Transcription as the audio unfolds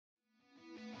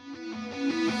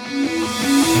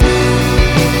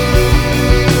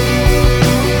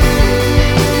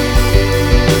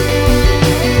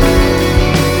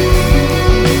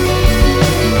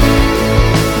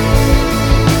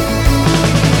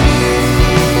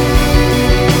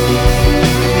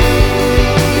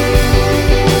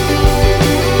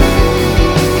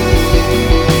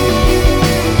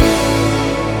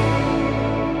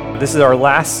This is our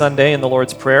last Sunday in the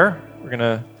Lord's Prayer. We're going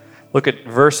to look at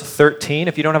verse 13.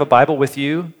 If you don't have a Bible with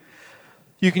you,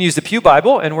 you can use the Pew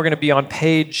Bible, and we're going to be on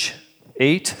page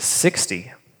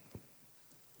 860.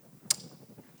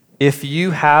 If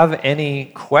you have any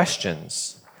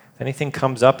questions, if anything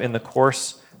comes up in the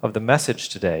course of the message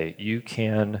today, you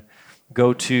can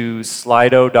go to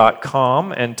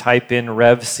slido.com and type in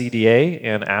RevCDA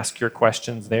and ask your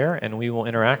questions there, and we will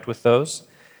interact with those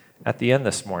at the end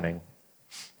this morning.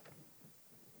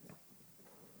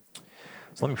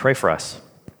 So let me pray for us.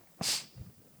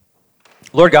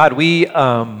 Lord God, we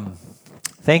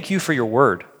thank you for your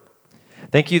word.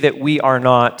 Thank you that we are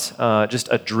not just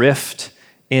adrift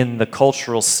in the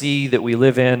cultural sea that we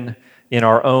live in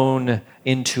our own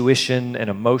intuition and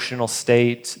emotional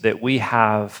state, that we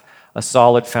have a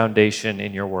solid foundation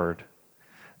in your word,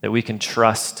 that we can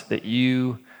trust that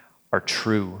you are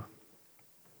true,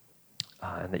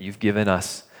 and that you've given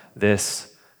us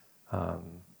this to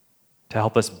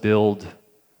help us build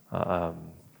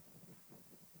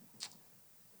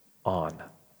on.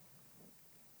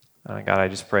 God, I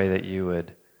just pray that you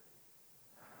would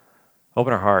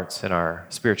open our hearts and our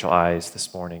spiritual eyes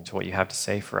this morning to what you have to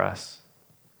say for us,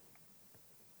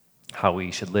 how we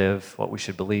should live, what we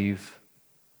should believe,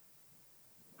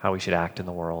 how we should act in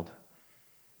the world.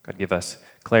 God, give us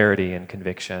clarity and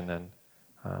conviction and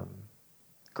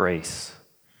grace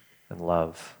and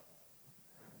love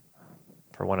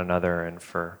for one another and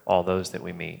for all those that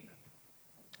we meet.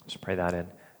 Just pray that in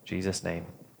Jesus' name.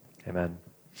 Amen.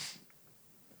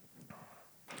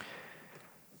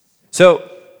 So,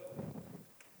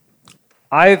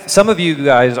 some of you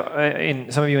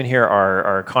in here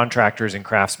are contractors and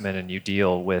craftsmen, and you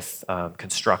deal with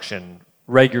construction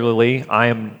regularly.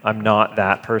 I'm not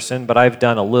that person, but I've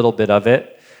done a little bit of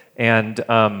it. And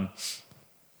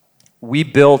we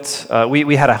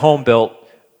had a home built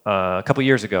a couple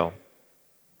years ago,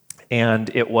 and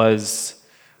it's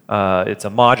a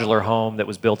modular home that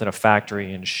was built in a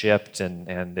factory and shipped,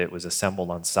 and it was assembled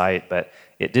on site, but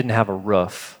it didn't have a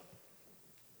roof.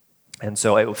 And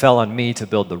so it fell on me to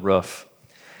build the roof.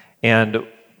 And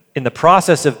in the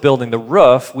process of building the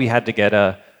roof, we had to get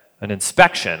an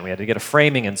inspection. We had to get a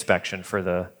framing inspection for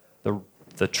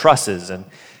the trusses.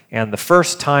 And the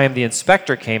first time the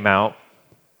inspector came out,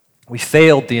 we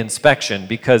failed the inspection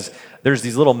because there's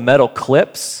these little metal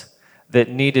clips that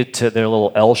they're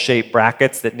little L-shaped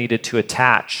brackets that needed to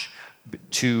attach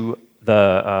to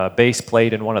the base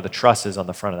plate in one of the trusses on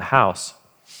the front of the house.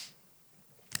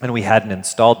 And we hadn't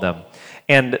installed them.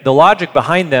 And the logic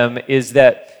behind them is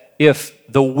that if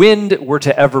the wind were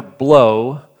to ever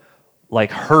blow,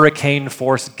 like hurricane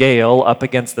force gale up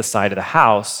against the side of the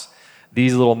house,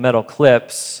 these little metal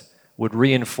clips would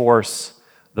reinforce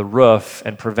the roof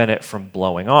and prevent it from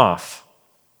blowing off.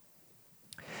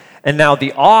 And now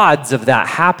the odds of that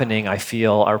happening, I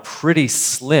feel, are pretty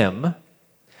slim,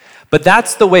 but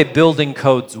that's the way building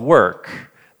codes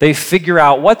work. They figure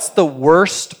out what's the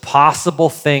worst possible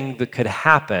thing that could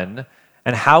happen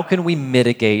and how can we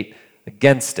mitigate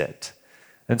against it.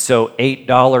 And so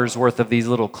 $8 worth of these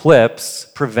little clips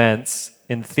prevents,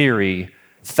 in theory,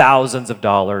 thousands of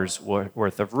dollars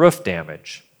worth of roof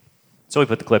damage. So we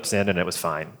put the clips in and it was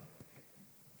fine.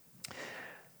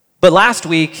 But last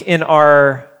week in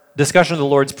our discussion of the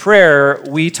Lord's Prayer,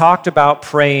 we talked about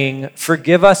praying,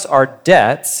 forgive us our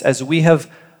debts as we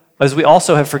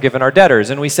also have forgiven our debtors.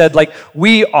 And we said,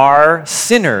 we are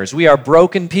sinners. We are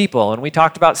broken people. And we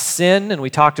talked about sin, and we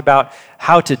talked about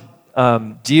how to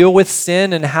deal with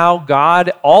sin and how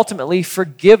God ultimately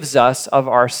forgives us of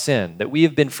our sin, that we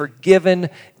have been forgiven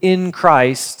in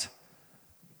Christ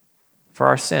for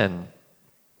our sin.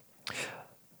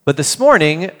 But this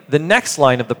morning, the next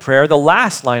line of the prayer, the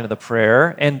last line of the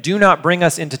prayer, and do not bring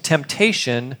us into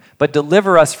temptation, but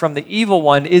deliver us from the evil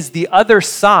one, is the other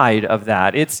side of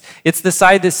that. It's the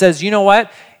side that says, you know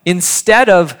what? Instead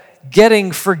of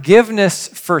getting forgiveness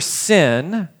for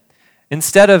sin,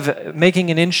 instead of making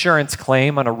an insurance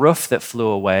claim on a roof that flew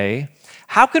away,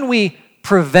 how can we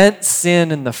prevent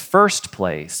sin in the first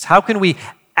place? How can we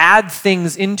add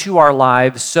things into our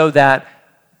lives so that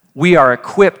we are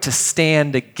equipped to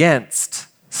stand against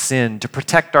sin, to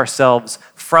protect ourselves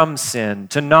from sin,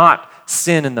 to not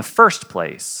sin in the first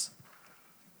place?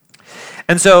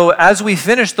 And so as we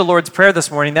finish the Lord's Prayer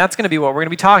this morning, that's going to be what we're going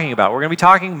to be talking about. We're going to be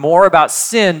talking more about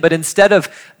sin, but instead of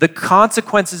the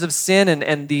consequences of sin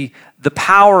and the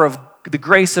power of the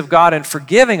grace of God in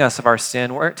forgiving us of our sin,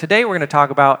 today we're going to talk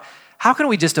about how can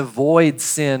we just avoid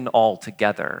sin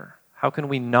altogether? How can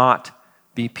we not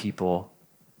be people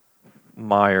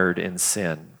mired in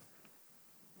sin?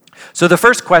 So the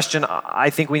first question I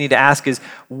think we need to ask is,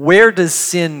 where does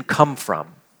sin come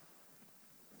from?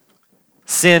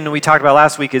 Sin, we talked about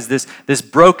last week, is this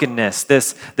brokenness,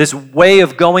 this way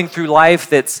of going through life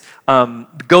that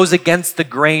goes against the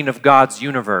grain of God's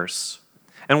universe.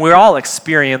 And we all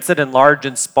experience it in large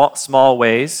and small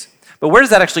ways. But where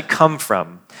does that actually come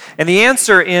from? And the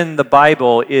answer in the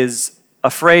Bible is a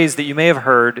phrase that you may have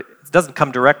heard. It doesn't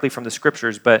come directly from the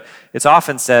scriptures, but it's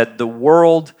often said, the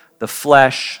world, the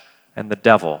flesh, and the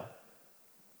devil.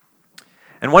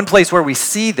 And one place where we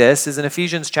see this is in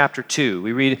Ephesians chapter 2.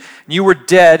 We read, "You were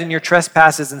dead in your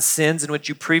trespasses and sins in which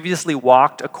you previously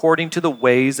walked according to the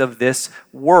ways of this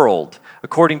world,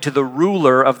 according to the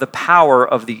ruler of the power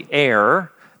of the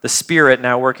air, the spirit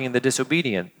now working in the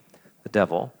disobedient, the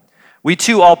devil. We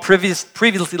too all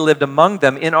previously lived among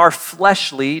them in our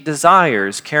fleshly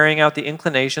desires, carrying out the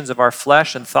inclinations of our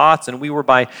flesh and thoughts, and we were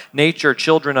by nature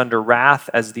children under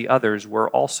wrath as the others were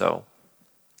also."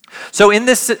 So in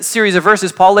this series of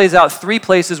verses, Paul lays out three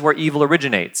places where evil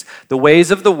originates: the ways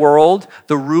of the world,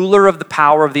 the ruler of the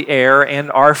power of the air,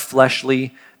 and our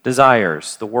fleshly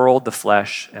desires: the world, the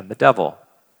flesh, and the devil.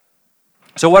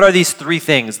 So what are these three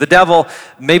things? The devil,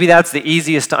 maybe that's the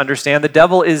easiest to understand. The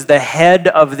devil is the head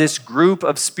of this group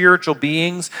of spiritual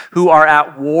beings who are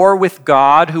at war with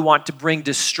God, who want to bring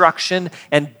destruction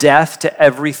and death to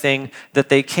everything that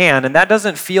they can. And that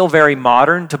doesn't feel very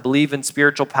modern to believe in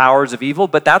spiritual powers of evil,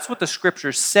 but that's what the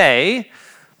scriptures say.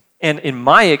 And in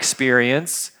my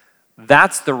experience,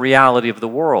 that's the reality of the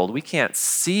world. We can't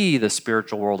see the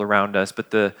spiritual world around us,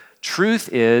 but the truth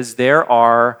is there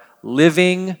are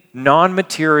living,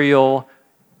 non-material,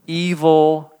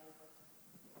 evil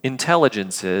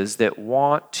intelligences that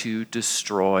want to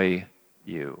destroy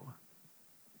you.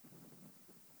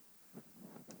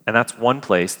 And that's one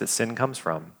place that sin comes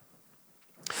from.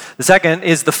 The second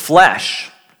is the flesh.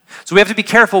 So we have to be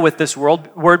careful with this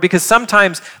word because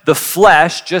sometimes the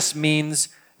flesh just means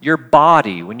your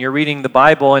body. When you're reading the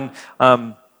Bible,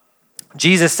 and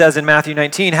Jesus says in Matthew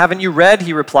 19, "Haven't you read,"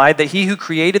 he replied, "that he who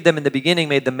created them in the beginning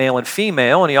made them male and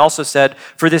female?" And he also said,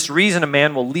 "For this reason a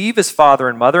man will leave his father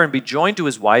and mother and be joined to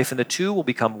his wife, and the two will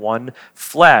become one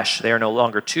flesh. They are no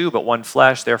longer two, but one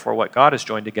flesh. Therefore what God has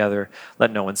joined together,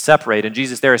 let no one separate." And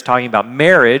Jesus there is talking about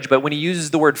marriage, but when he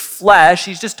uses the word flesh,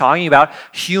 he's just talking about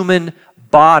human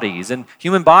bodies. And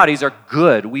human bodies are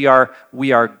good. We are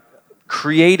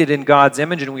created in God's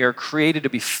image, and we are created to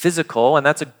be physical, and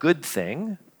that's a good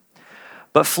thing.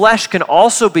 But flesh can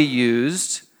also be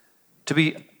used to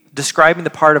be describing the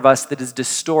part of us that is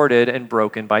distorted and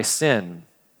broken by sin.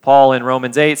 Paul in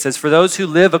Romans 8 says, "For those who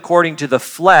live according to the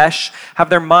flesh have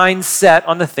their minds set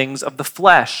on the things of the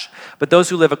flesh. But those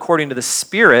who live according to the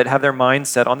Spirit have their minds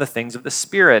set on the things of the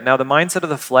Spirit. Now the mindset of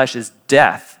the flesh is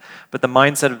death, but the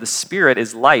mindset of the Spirit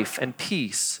is life and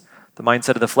peace. The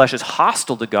mindset of the flesh is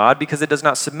hostile to God because it does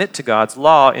not submit to God's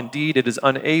law. Indeed, it is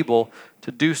unable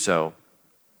to do so."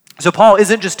 So Paul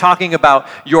isn't just talking about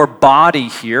your body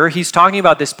here. He's talking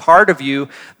about this part of you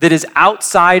that is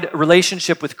outside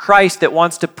relationship with Christ that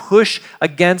wants to push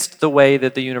against the way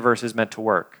that the universe is meant to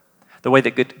work, the way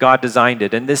that God designed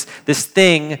it. And this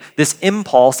thing, this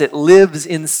impulse, it lives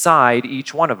inside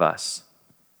each one of us.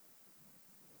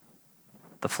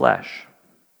 The flesh.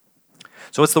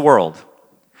 So what's the world?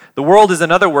 The world is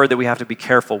another word that we have to be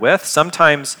careful with.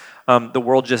 Sometimes the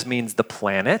world just means the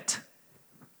planet.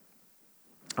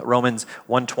 Romans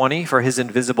 1:20, "For his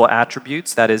invisible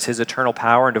attributes, that is, his eternal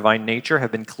power and divine nature,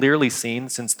 have been clearly seen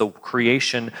since the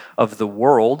creation of the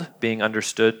world, being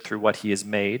understood through what he has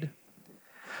made."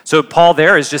 So Paul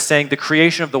there is just saying the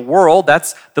creation of the world,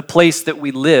 that's the place that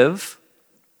we live.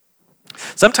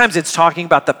 Sometimes it's talking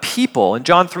about the people. In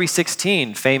John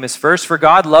 3:16, famous verse, "For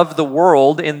God loved the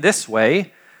world in this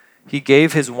way, he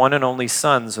gave his one and only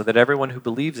Son so that everyone who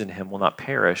believes in him will not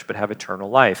perish but have eternal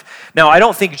life." Now, I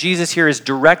don't think Jesus here is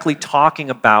directly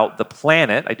talking about the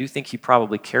planet. I do think he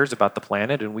probably cares about the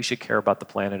planet, and we should care about the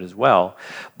planet as well.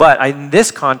 But in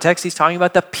this context, he's talking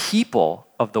about the people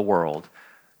of the world.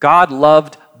 God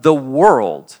loved the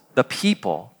world, the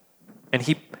people, and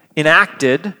he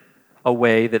enacted a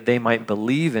way that they might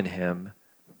believe in him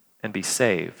and be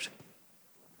saved.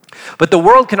 But the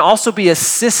world can also be a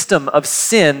system of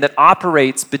sin that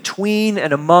operates between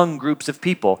and among groups of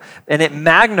people, and it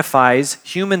magnifies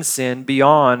human sin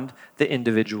beyond the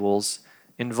individuals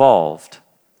involved.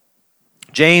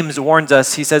 James warns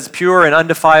us, he says, "Pure and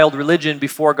undefiled religion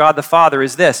before God the Father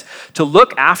is this, to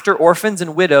look after orphans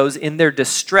and widows in their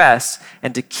distress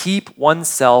and to keep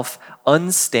oneself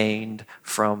unstained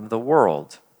from the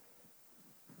world."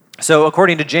 So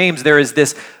according to James, there is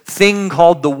this thing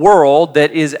called the world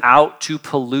that is out to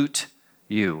pollute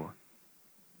you.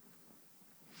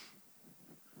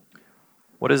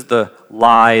 What is the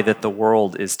lie that the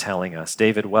world is telling us?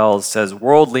 David Wells says,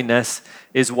 worldliness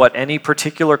is what any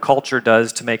particular culture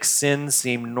does to make sin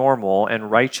seem normal and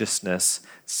righteousness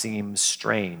seem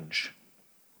strange.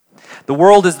 The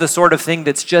world is the sort of thing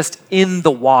that's just in the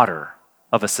water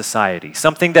of a society,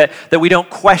 something that we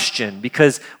don't question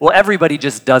because, well, everybody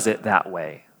just does it that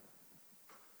way.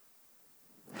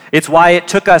 It's why it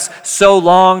took us so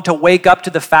long to wake up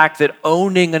to the fact that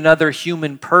owning another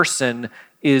human person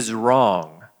is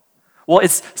wrong. Well,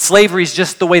 slavery is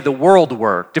just the way the world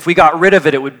worked. If we got rid of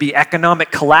it, it would be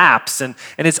economic collapse, and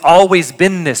it's always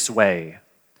been this way.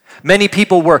 Many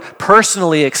people were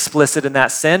personally explicit in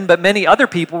that sin, but many other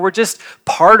people were just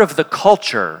part of the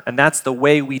culture, and that's the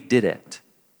way we did it.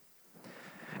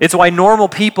 It's why normal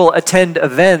people attend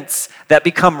events that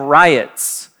become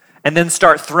riots and then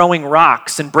start throwing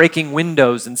rocks and breaking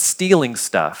windows and stealing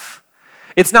stuff.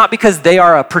 It's not because they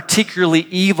are a particularly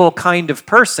evil kind of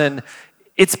person.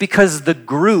 It's because the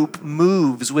group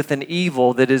moves with an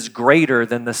evil that is greater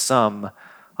than the sum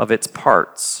of its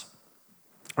parts.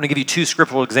 I want to give you two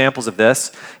scriptural examples of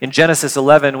this. In Genesis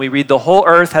 11, we read, the whole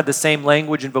earth had the same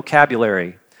language and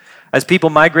vocabulary. As people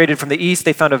migrated from the east,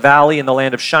 they found a valley in the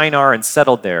land of Shinar and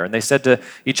settled there. And they said to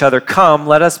each other, come,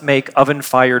 let us make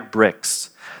oven-fired bricks.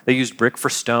 They used brick for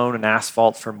stone and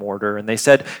asphalt for mortar. And they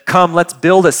said, come, let's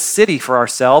build a city for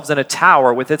ourselves and a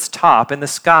tower with its top in the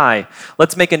sky.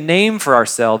 Let's make a name for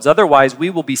ourselves. Otherwise, we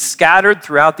will be scattered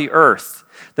throughout the earth.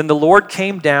 Then the Lord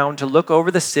came down to look over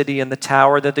the city and the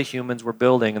tower that the humans were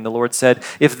building. And the Lord said,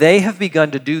 if they have begun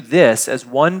to do this as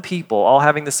one people, all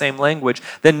having the same language,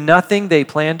 then nothing they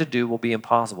plan to do will be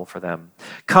impossible for them.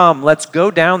 Come, let's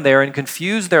go down there and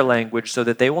confuse their language so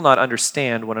that they will not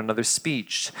understand one another's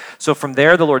speech. So from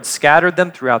there the Lord scattered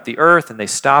them throughout the earth, and they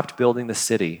stopped building the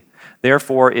city.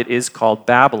 Therefore it is called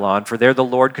Babylon, for there the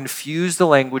Lord confused the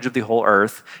language of the whole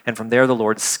earth, and from there the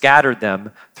Lord scattered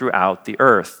them throughout the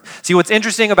earth. See, what's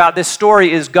interesting about this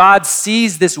story is God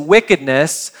sees this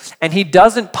wickedness, and he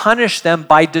doesn't punish them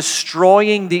by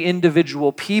destroying the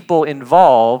individual people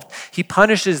involved. He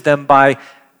punishes them by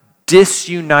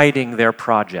disuniting their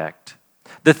project.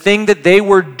 The thing that they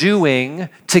were doing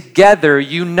together,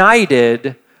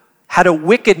 united, had a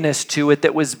wickedness to it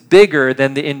that was bigger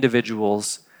than the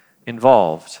individuals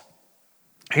involved.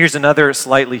 Here's another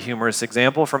slightly humorous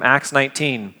example from Acts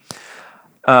 19.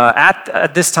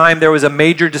 At this time, there was a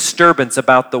major disturbance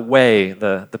about the way,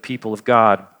 the people of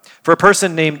God. For a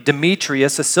person named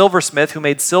Demetrius, a silversmith who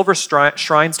made silver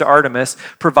shrines to Artemis,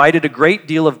 provided a great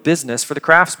deal of business for the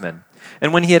craftsmen.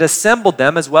 And when he had assembled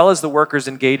them, as well as the workers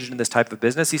engaged in this type of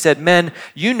business, he said, men,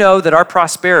 you know that our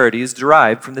prosperity is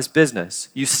derived from this business.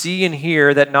 You see and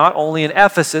hear that not only in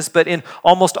Ephesus, but in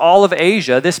almost all of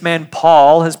Asia, this man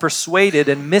Paul has persuaded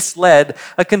and misled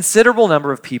a considerable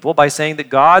number of people by saying that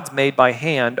gods made by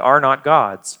hand are not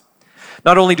gods.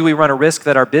 Not only do we run a risk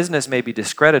that our business may be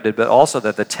discredited, but also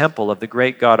that the temple of the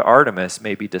great god Artemis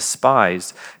may be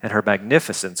despised and her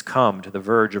magnificence come to the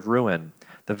verge of ruin,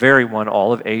 the very one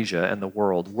all of Asia and the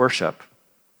world worship.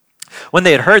 When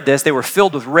they had heard this, they were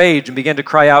filled with rage and began to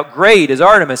cry out, great is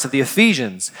Artemis of the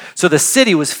Ephesians. So the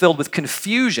city was filled with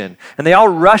confusion, and they all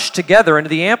rushed together into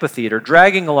the amphitheater,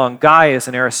 dragging along Gaius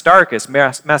and Aristarchus,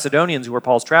 Macedonians who were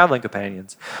Paul's traveling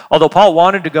companions. Although Paul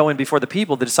wanted to go in before the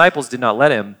people, the disciples did not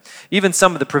let him. Even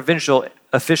some of the provincial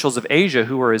officials of Asia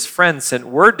who were his friends sent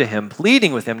word to him,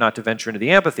 pleading with him not to venture into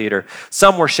the amphitheater.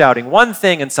 Some were shouting one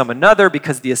thing and some another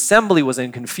because the assembly was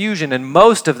in confusion, and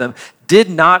most of them did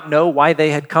not know why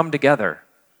they had come together.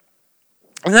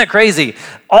 Isn't that crazy?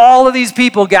 All of these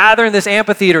people gather in this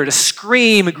amphitheater to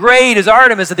scream, great is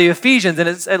Artemis of the Ephesians.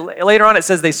 And later on it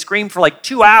says they screamed for like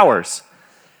 2 hours.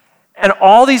 And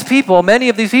all these people, many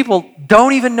of these people,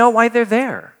 don't even know why they're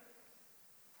there.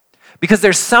 Because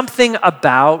there's something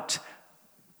about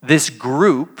this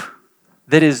group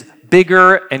that is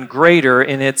bigger and greater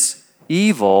in its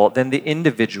evil than the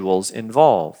individuals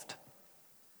involved.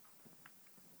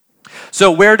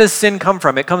 So where does sin come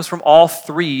from? It comes from all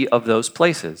three of those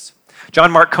places. John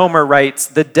Mark Comer writes,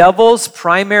 the devil's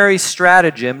primary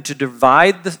stratagem to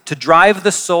drive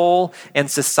the soul and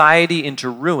society into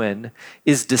ruin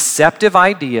is deceptive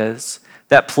ideas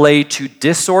that play to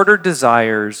disordered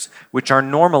desires which are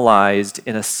normalized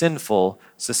in a sinful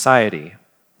society.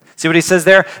 See what he says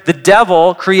there? The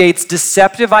devil creates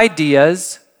deceptive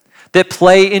ideas that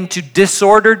play into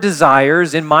disordered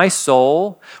desires in my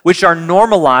soul, which are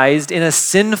normalized in a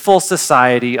sinful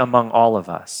society among all of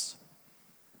us.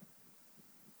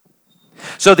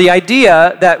 So the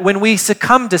idea that when we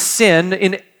succumb to sin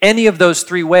in any of those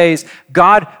three ways,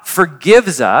 God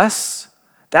forgives us,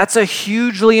 That's a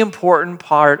hugely important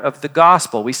part of the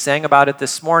gospel. We sang about it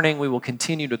this morning. We will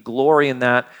continue to glory in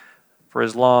that for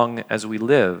as long as we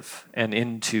live and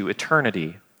into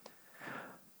eternity.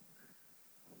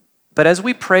 But as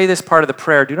we pray this part of the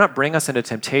prayer, do not bring us into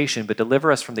temptation, but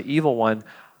deliver us from the evil one.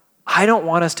 I don't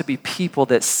want us to be people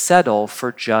that settle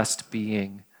for just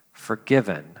being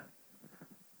forgiven.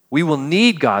 We will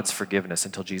need God's forgiveness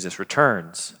until Jesus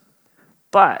returns.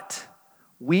 But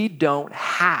we don't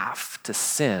have to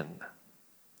sin.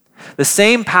 The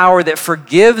same power that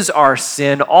forgives our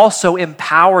sin also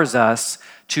empowers us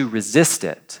to resist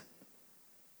it.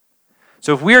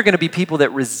 So if we are going to be people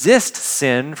that resist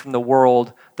sin from the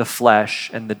world, the flesh,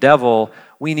 and the devil,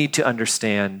 we need to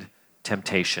understand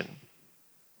temptation.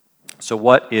 So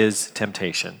what is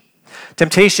temptation?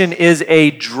 Temptation is a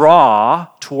draw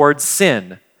towards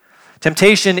sin.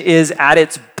 Temptation is at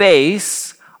its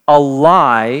base a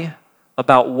lie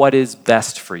about what is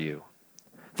best for you.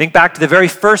 Think back to the very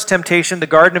first temptation, the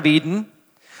Garden of Eden.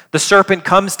 The serpent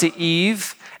comes to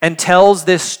Eve and tells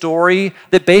this story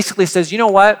that basically says, you know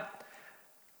what?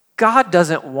 God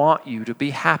doesn't want you to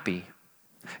be happy.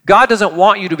 God doesn't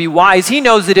want you to be wise. He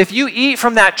knows that if you eat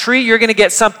from that tree, you're going to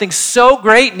get something so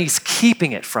great, and he's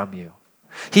keeping it from you.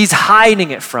 He's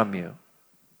hiding it from you.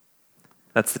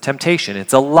 That's the temptation.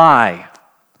 It's a lie.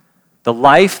 The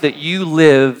life that you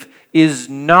live is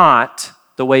not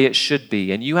the way it should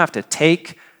be, and you have to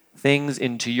take things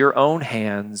into your own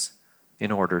hands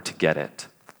in order to get it.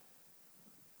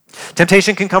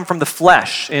 Temptation can come from the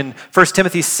flesh. In 1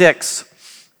 Timothy 6,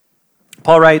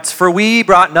 Paul writes, "For we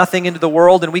brought nothing into the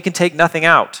world, and we can take nothing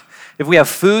out. If we have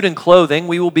food and clothing,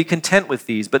 we will be content with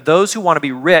these. But those who want to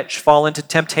be rich fall into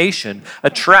temptation, a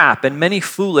trap, and many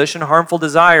foolish and harmful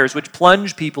desires, which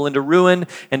plunge people into ruin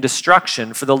and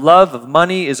destruction. For the love of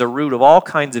money is a root of all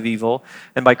kinds of evil,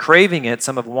 and by craving it,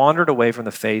 some have wandered away from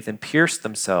the faith and pierced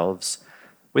themselves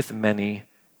with many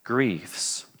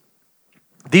griefs."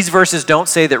 These verses don't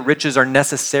say that riches are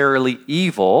necessarily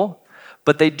evil,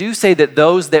 but they do say that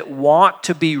those that want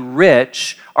to be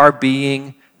rich are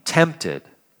being tempted.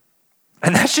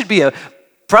 And that should be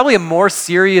probably a more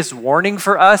serious warning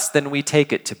for us than we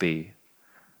take it to be,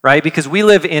 right? Because we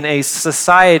live in a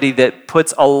society that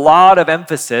puts a lot of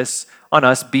emphasis on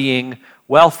us being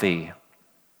wealthy.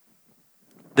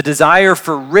 The desire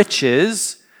for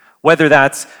riches, whether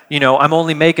that's, I'm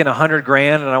only making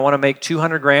 $100,000 and I want to make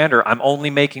 $200,000, or I'm only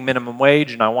making minimum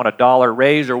wage and I want $1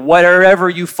 raise, or wherever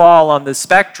you fall on the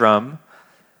spectrum,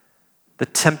 the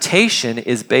temptation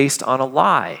is based on a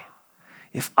lie.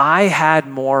 If I had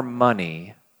more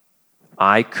money,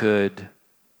 I could,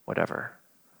 whatever.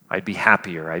 I'd be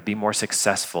happier. I'd be more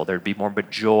successful. There'd be more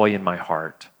joy in my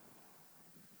heart.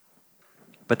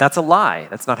 But that's a lie.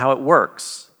 That's not how it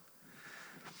works.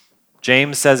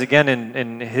 James says again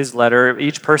in his letter,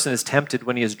 each person is tempted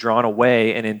when he is drawn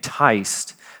away and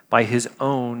enticed by his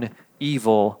own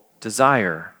evil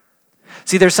desire.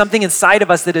 See, there's something inside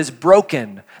of us that is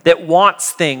broken, that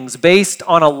wants things based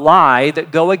on a lie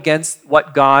that go against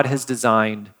what God has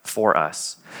designed for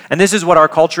us. And this is what our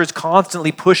culture is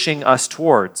constantly pushing us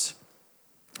towards.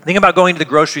 Think about going to the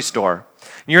grocery store.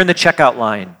 You're in the checkout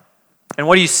line. And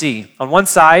what do you see? On one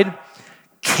side,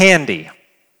 candy.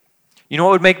 You know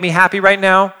what would make me happy right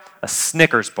now? A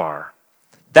Snickers bar.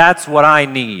 That's what I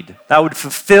need. That would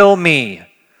fulfill me.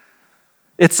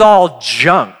 It's all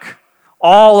junk.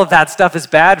 All of that stuff is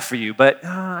bad for you, but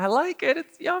I like it.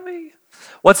 It's yummy.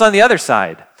 What's on the other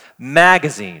side?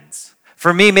 Magazines.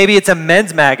 For me, maybe it's a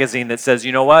men's magazine that says,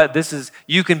 you know what,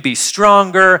 you can be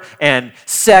stronger and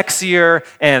sexier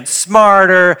and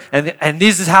smarter, and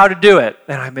this is how to do it.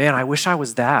 And I wish I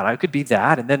was that. I could be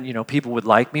that, and then, people would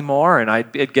like me more, and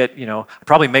I'd get, I'd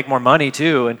probably make more money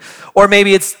too. Or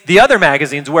maybe it's the other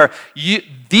magazines where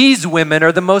these women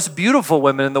are the most beautiful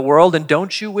women in the world, and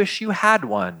don't you wish you had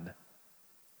one?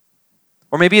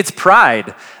 Or maybe it's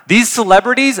pride. These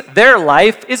celebrities, their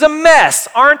life is a mess.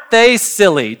 Aren't they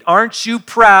silly? Aren't you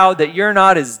proud that you're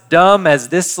not as dumb as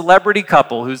this celebrity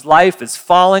couple whose life is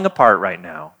falling apart right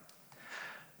now?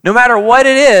 No matter what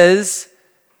it is,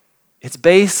 it's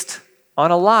based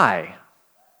on a lie.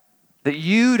 That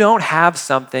you don't have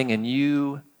something and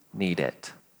you need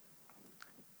it.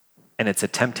 And it's a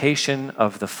temptation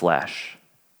of the flesh.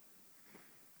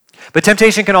 But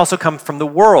temptation can also come from the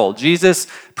world. Jesus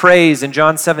prays in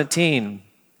John 17,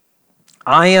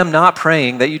 "I am not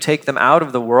praying that you take them out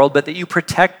of the world, but that you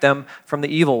protect them from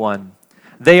the evil one.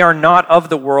 They are not of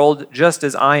the world, just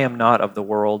as I am not of the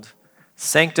world.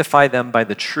 Sanctify them by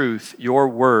the truth. Your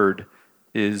word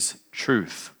is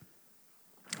truth."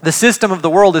 The system of the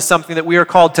world is something that we are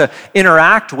called to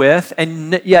interact with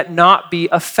and yet not be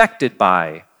affected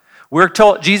by. We're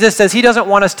told, Jesus says he doesn't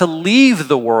want us to leave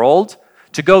the world,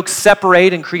 to go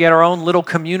separate and create our own little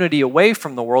community away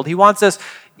from the world. He wants us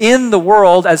in the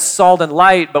world as salt and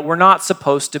light, but we're not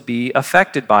supposed to be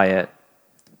affected by it.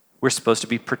 We're supposed to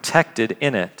be protected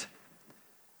in it.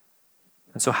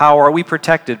 And so how are we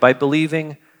protected? By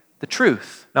believing the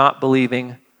truth, not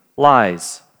believing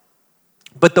lies.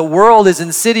 But the world is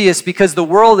insidious because the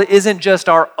world isn't just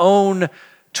our own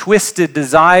twisted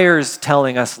desires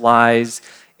telling us lies.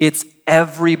 It's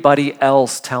everybody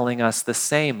else telling us the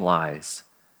same lies.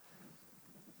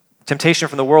 Temptation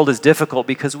from the world is difficult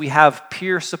because we have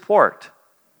peer support.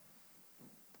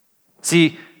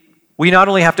 See, we not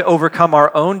only have to overcome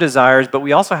our own desires, but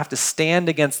we also have to stand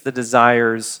against the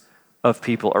desires of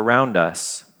people around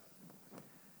us.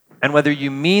 And whether you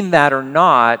mean that or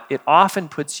not, it often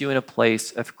puts you in a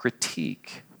place of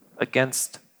critique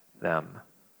against them.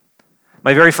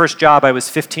 My very first job, I was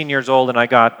 15 years old, and I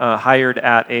got hired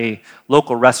at a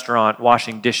local restaurant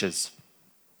washing dishes.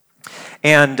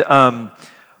 And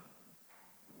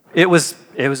it was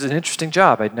an interesting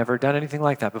job. I'd never done anything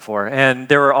like that before. And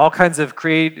there were all kinds of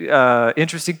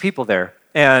interesting people there.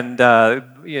 And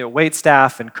wait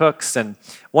staff and cooks. And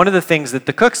one of the things that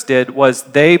the cooks did was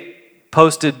they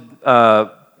posted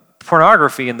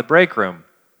pornography in the break room.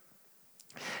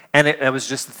 And it was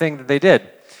just the thing that they did.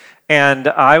 And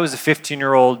I was a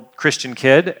 15-year-old Christian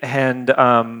kid, and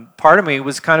part of me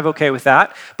was kind of okay with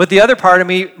that. But the other part of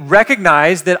me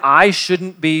recognized that I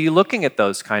shouldn't be looking at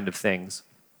those kind of things.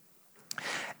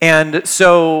 And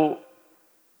so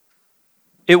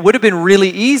it would have been really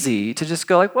easy to just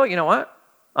go like, well, you know what?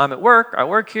 I'm at work. I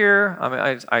work here.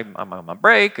 I'm on my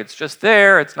break. It's just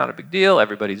there. It's not a big deal.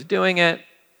 Everybody's doing it.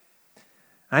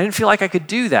 I didn't feel like I could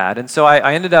do that. And so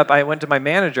I went to my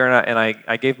manager and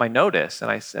I gave my notice.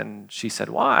 And she said,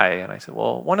 why? And I said,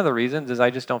 well, one of the reasons is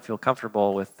I just don't feel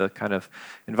comfortable with the kind of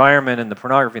environment and the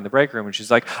pornography in the break room. And she's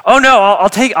like, oh no,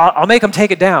 I'll make them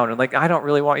take it down. And like, I don't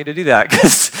really want you to do that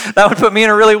because that would put me in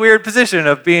a really weird position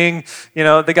of being,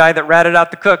 the guy that ratted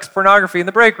out the cooks pornography in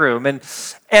the break room. And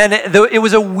it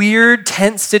was a weird,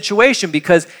 tense situation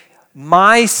because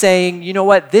my saying, you know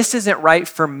what, this isn't right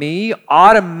for me,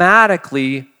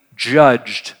 automatically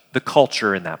judged the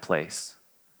culture in that place.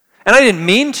 And I didn't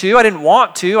mean to, I didn't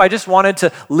want to, I just wanted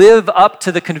to live up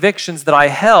to the convictions that I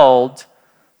held.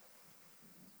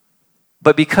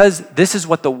 But because this is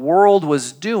what the world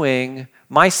was doing,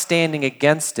 my standing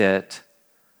against it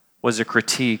was a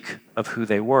critique of who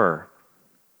they were.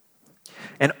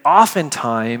 And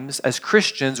oftentimes, as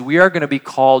Christians, we are going to be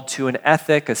called to an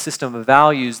ethic, a system of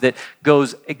values that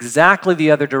goes exactly the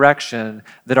other direction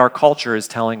that our culture is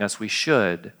telling us we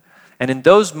should. And in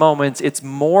those moments, it's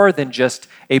more than just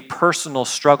a personal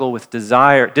struggle with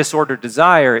disordered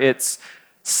desire. It's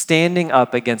standing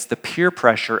up against the peer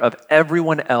pressure of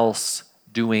everyone else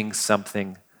doing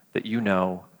something that you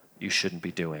know you shouldn't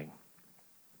be doing.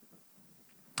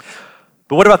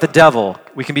 But what about the devil?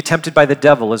 We can be tempted by the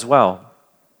devil as well.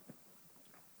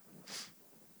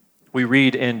 We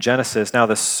read in Genesis, now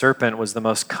the serpent was the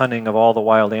most cunning of all the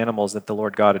wild animals that the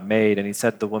Lord God had made. And he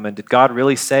said to the woman, did God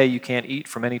really say you can't eat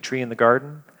from any tree in the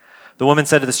garden? The woman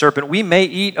said to the serpent, we may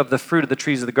eat of the fruit of the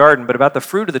trees of the garden, but about the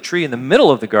fruit of the tree in the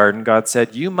middle of the garden, God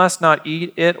said, you must not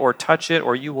eat it or touch it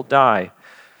or you will die.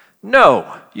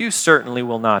 No, you certainly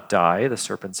will not die, the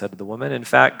serpent said to the woman. In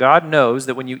fact, God knows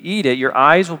that when you eat it, your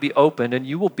eyes will be opened and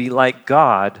you will be like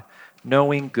God,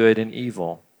 knowing good and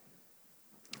evil.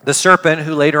 The serpent,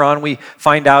 who later on we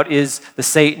find out is the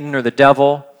Satan or the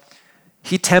devil,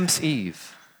 he tempts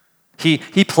Eve.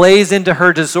 He plays into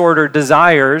her disordered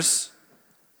desires,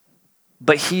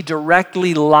 but he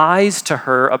directly lies to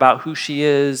her about who she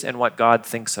is and what God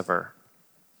thinks of her.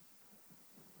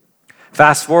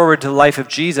 Fast forward to the life of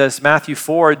Jesus, Matthew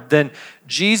 4, then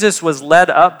Jesus was led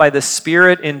up by the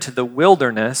Spirit into the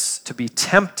wilderness to be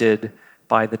tempted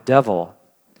by the devil.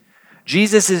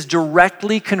 Jesus is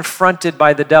directly confronted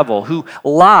by the devil who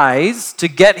lies to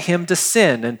get him to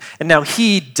sin. And now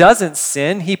he doesn't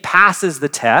sin, he passes the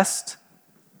test.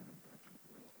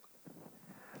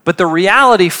 But the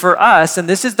reality for us, and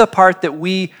this is the part that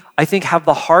we, I think, have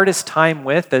the hardest time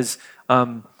with as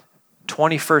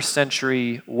 21st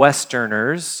century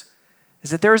Westerners, is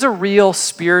that there is a real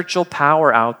spiritual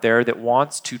power out there that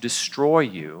wants to destroy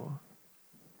you.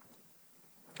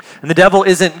 And the devil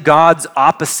isn't God's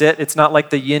opposite. It's not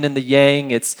like the yin and the yang.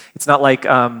 It's not like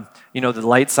the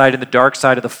light side and the dark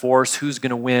side of the force. Who's going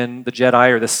to win, the Jedi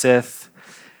or the Sith?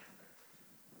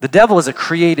 The devil is a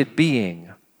created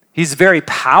being. He's very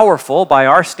powerful by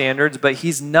our standards, but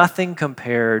he's nothing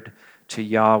compared to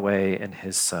Yahweh and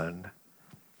his Son,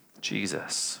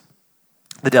 Jesus.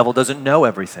 The devil doesn't know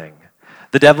everything.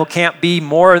 The devil can't be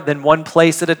more than one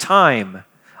place at a time.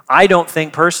 I don't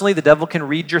think personally the devil can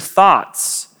read your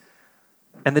thoughts.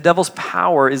 And the devil's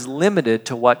power is limited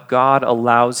to what God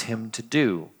allows him to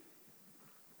do.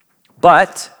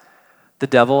 But the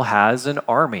devil has an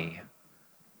army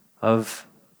of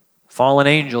fallen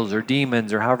angels or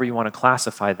demons or however you want to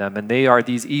classify them. And they are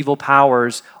these evil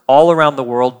powers all around the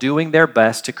world doing their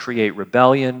best to create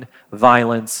rebellion,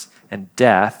 violence, and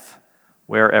death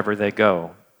wherever they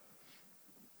go.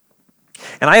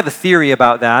 And I have a theory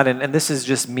about that, and this is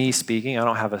just me speaking. I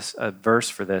don't have a verse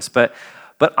for this, but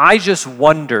I just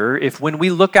wonder if when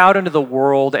we look out into the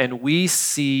world and we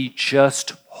see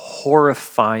just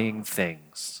horrifying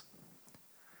things,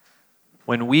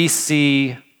 when we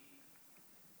see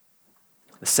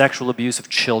the sexual abuse of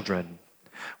children,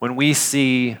 when we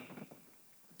see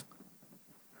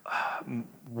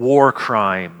war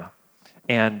crime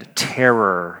and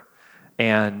terror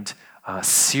and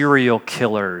serial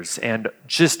killers and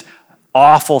just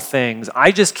awful things,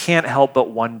 I just can't help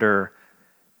but wonder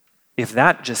if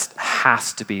that just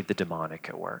has to be the demonic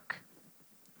at work.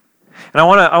 And I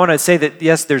want to say that,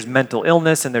 yes, there's mental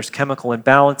illness and there's chemical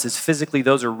imbalances. Physically,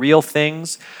 those are real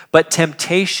things. But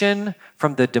temptation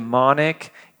from the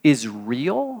demonic is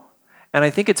real. And I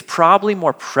think it's probably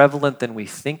more prevalent than we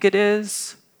think it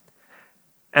is.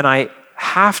 And I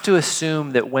have to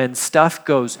assume that when stuff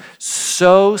goes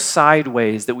so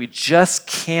sideways that we just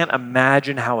can't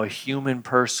imagine how a human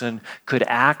person could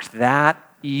act that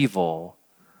evil,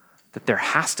 that there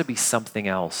has to be something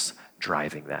else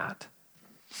driving that.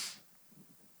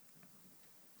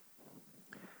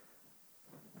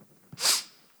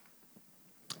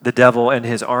 The devil and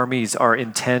his armies are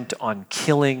intent on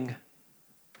killing,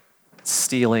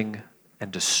 stealing,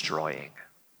 and destroying.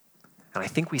 And I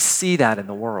think we see that in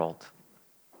the world.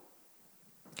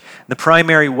 The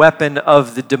primary weapon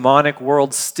of the demonic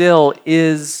world still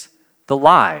is the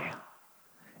lie.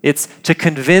 It's to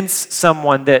convince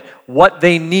someone that what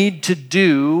they need to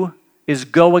do is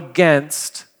go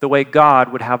against the way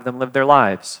God would have them live their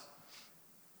lives.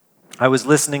 I was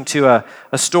listening to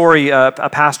a story a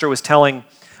pastor was telling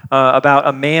about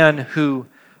a man who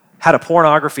had a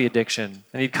pornography addiction,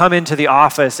 and he'd come into the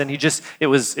office, and it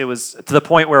was to the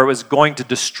point where it was going to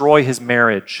destroy his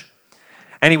marriage.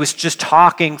 And he was just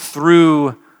talking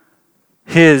through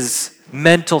his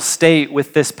mental state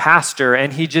with this pastor,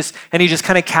 and he just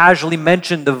kind of casually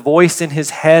mentioned the voice in his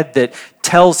head that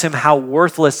tells him how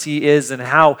worthless he is and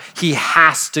how he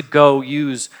has to go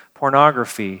use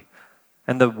pornography.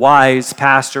 And the wise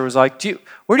pastor was like,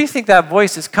 where do you think that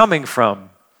voice is coming from?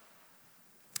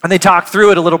 And they talked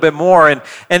through it a little bit more,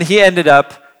 and he ended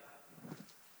up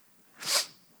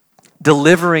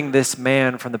delivering this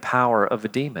man from the power of a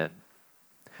demon.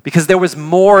 Because there was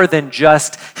more than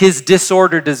just his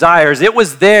disordered desires. It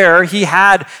was there. He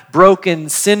had broken,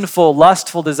 sinful,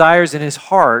 lustful desires in his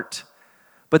heart.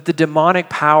 But the demonic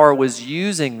power was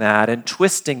using that and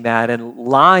twisting that and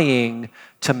lying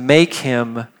to make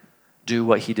him do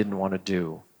what he didn't want to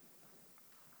do.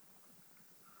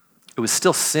 It was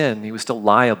still sin. He was still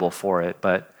liable for it.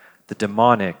 But the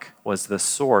demonic was the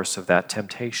source of that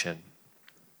temptation.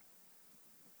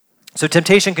 So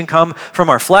temptation can come from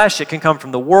our flesh, it can come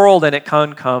from the world, and it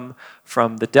can come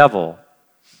from the devil.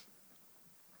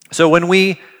 So when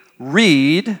we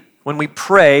read, when we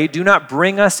pray, do not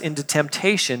bring us into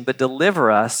temptation, but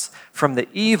deliver us from the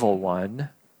evil one,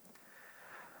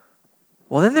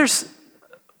 well, then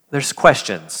there's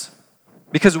questions.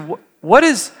 Because what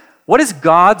is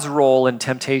God's role in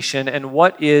temptation, and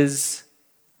what is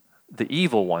the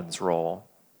evil one's role?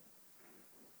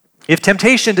 If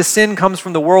temptation to sin comes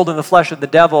from the world and the flesh of the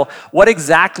devil, what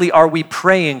exactly are we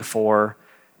praying for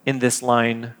in this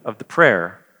line of the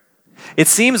prayer? It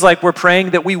seems like we're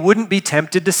praying that we wouldn't be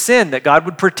tempted to sin, that God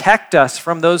would protect us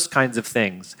from those kinds of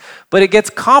things. But it gets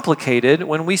complicated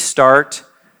when we start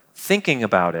thinking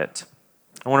about it.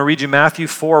 I want to read you Matthew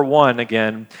 4:1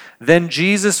 again. Then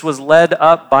Jesus was led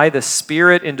up by the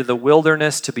Spirit into the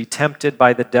wilderness to be tempted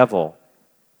by the devil.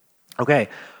 Okay.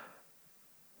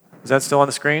 Is that still on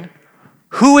the screen?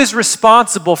 Who is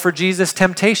responsible for Jesus'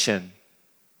 temptation?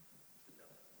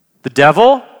 The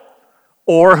devil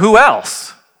or who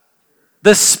else?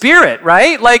 The Spirit,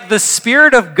 right? Like the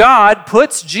Spirit of God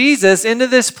puts Jesus into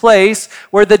this place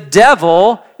where the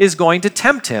devil is going to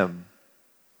tempt him.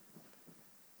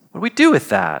 What do we do with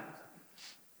that?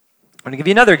 I'm going to give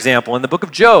you another example in the book of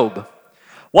Job.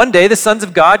 One day the sons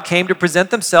of God came to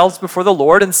present themselves before the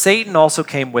Lord, and Satan also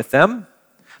came with them.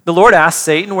 The Lord asked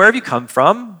Satan, "Where have you come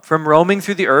from?" "From roaming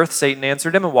through the earth," Satan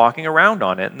answered him, "and walking around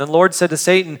on it." And the Lord said to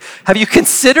Satan, "Have you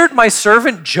considered my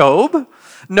servant Job?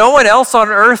 No one else on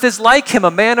earth is like him,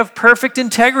 a man of perfect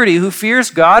integrity who fears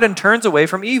God and turns away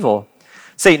from evil."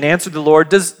 Satan answered the Lord,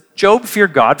 "Does Job fear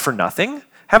God for nothing?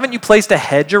 Haven't you placed a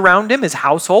hedge around him, his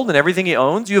household, and everything he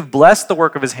owns? You have blessed the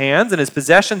work of his hands, and his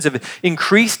possessions have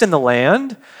increased in the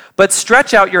land. But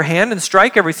stretch out your hand and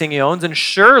strike everything he owns, and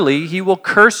surely he will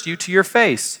curse you to your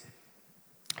face."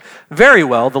 "Very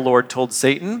well," the Lord told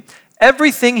Satan,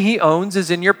 "everything he owns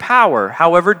is in your power.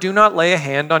 However, do not lay a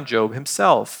hand on Job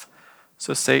himself."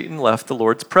 So Satan left the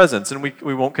Lord's presence. And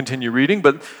we won't continue reading,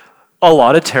 but a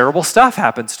lot of terrible stuff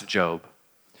happens to Job.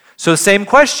 So same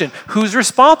question, who's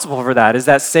responsible for that? Is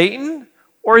that Satan,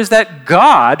 or is that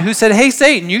God who said, "Hey,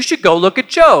 Satan, you should go look at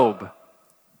Job"?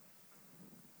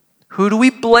 Who do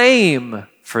we blame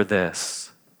for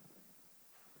this?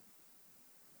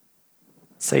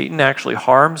 Satan actually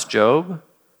harms Job,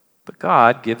 but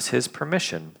God gives his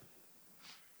permission.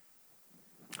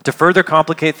 To further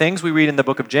complicate things, we read in the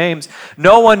book of James,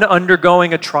 "No one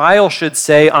undergoing a trial should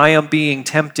say, 'I am being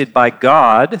tempted by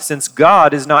God,' since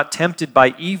God is not tempted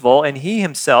by evil, and he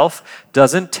himself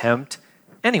doesn't tempt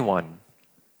anyone."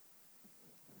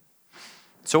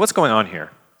 So what's going on here?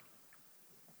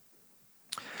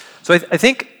 So I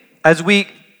think as we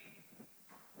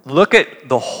look at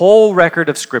the whole record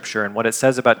of Scripture and what it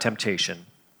says about temptation,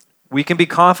 we can be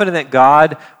confident that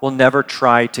God will never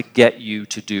try to get you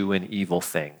to do an evil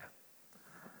thing.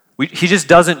 He just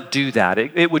doesn't do that.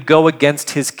 It would go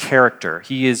against his character.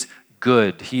 He is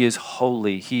good. He is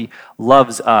holy. He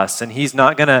loves us. And he's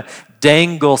not going to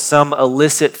dangle some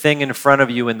illicit thing in front of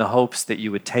you in the hopes that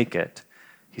you would take it.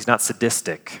 He's not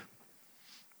sadistic.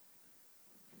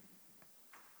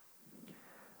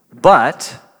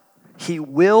 But he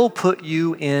will put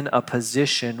you in a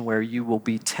position where you will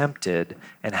be tempted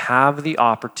and have the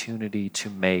opportunity to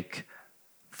make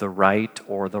the right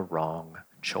or the wrong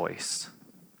choice.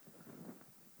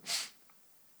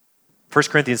 1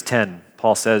 Corinthians 10,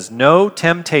 Paul says, "No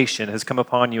temptation has come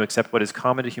upon you except what is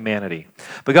common to humanity.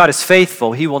 But God is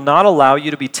faithful. He will not allow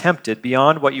you to be tempted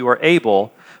beyond what you are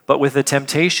able, but with the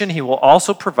temptation he will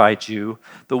also provide you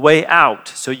the way out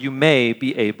so you may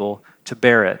be able to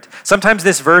bear it." Sometimes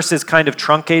this verse is kind of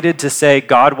truncated to say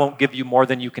God won't give you more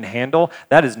than you can handle.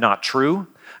 That is not true.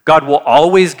 God will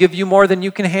always give you more than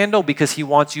you can handle because he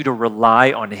wants you to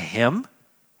rely on him.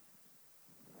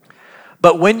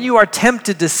 But when you are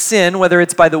tempted to sin, whether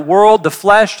it's by the world, the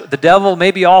flesh, the devil,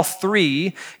 maybe all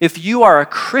three, if you are a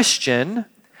Christian,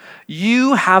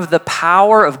 you have the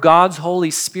power of God's Holy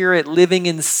Spirit living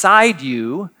inside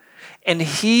you, and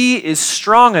he is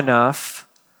strong enough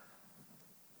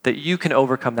that you can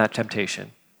overcome that temptation.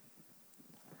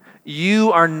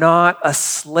 You are not a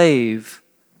slave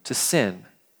to sin.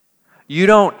 You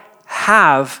don't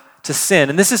have to sin.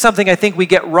 And this is something I think we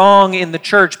get wrong in the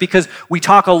church because we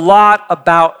talk a lot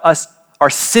about our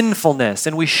sinfulness,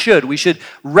 and we should. We should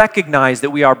recognize that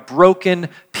we are broken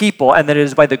people and that it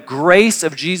is by the grace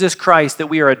of Jesus Christ that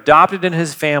we are adopted in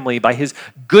his family, by his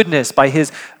goodness, by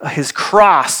his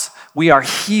cross, we are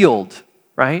healed,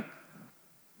 right?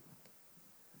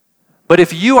 But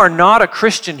if you are not a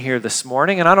Christian here this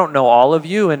morning, and I don't know all of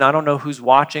you, and I don't know who's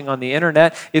watching on the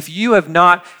internet, if you have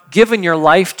not given your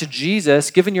life to Jesus,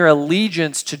 given your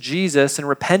allegiance to Jesus, and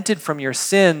repented from your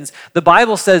sins, the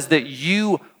Bible says that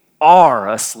you are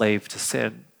a slave to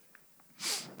sin.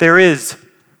 That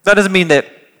doesn't mean that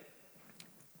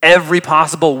every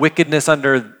possible wickedness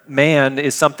under man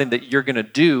is something that you're going to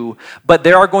do, but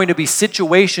there are going to be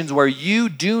situations where you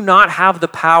do not have the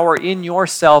power in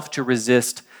yourself to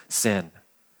resist sin.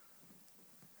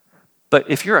 But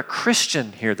if you're a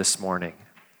Christian here this morning,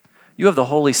 you have the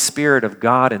Holy Spirit of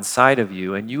God inside of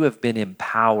you, and you have been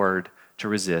empowered to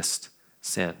resist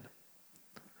sin.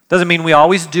 Doesn't mean we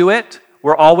always do it.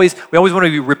 We always want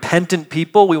to be repentant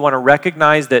people. We want to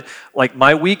recognize that, like,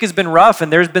 my week has been rough,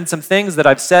 and there's been some things that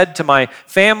I've said to my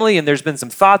family, and there's been some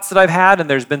thoughts that I've had, and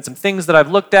there's been some things that I've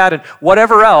looked at, and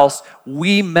whatever else,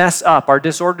 we mess up. Our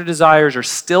disordered desires are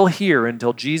still here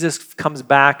until Jesus comes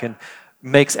back and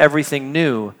makes everything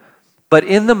new. But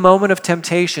in the moment of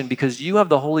temptation, because you have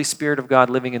the Holy Spirit of God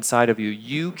living inside of you,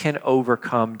 you can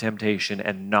overcome temptation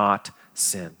and not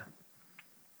sin.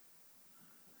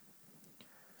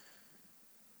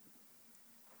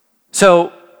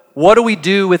 So, what do we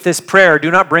do with this prayer?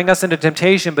 Do not bring us into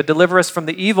temptation, but deliver us from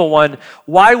the evil one.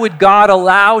 Why would God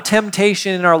allow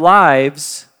temptation in our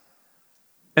lives?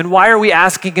 And why are we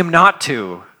asking him not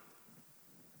to?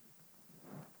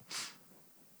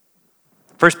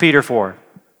 1 Peter 4.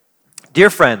 Dear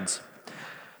friends,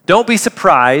 don't be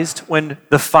surprised when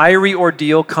the fiery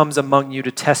ordeal comes among you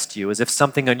to test you, as if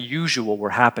something unusual were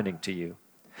happening to you.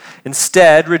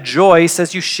 Instead, rejoice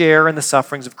as you share in the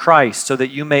sufferings of Christ, so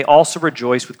that you may also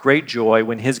rejoice with great joy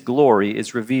when his glory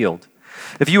is revealed.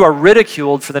 If you are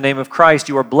ridiculed for the name of Christ,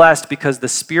 you are blessed because the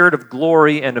Spirit of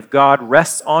glory and of God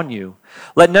rests on you.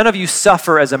 Let none of you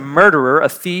suffer as a murderer, a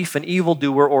thief, an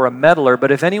evildoer, or a meddler,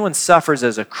 but if anyone suffers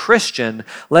as a Christian,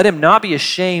 let him not be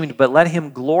ashamed, but let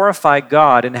him glorify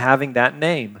God in having that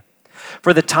name.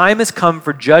 For the time has come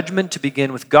for judgment to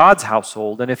begin with God's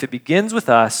household, and if it begins with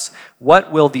us,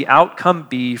 what will the outcome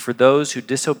be for those who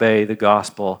disobey the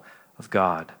gospel of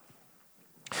God?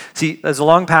 See, there's a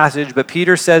long passage, but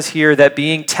Peter says here that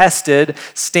being tested,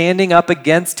 standing up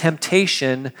against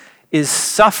temptation, is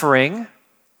suffering,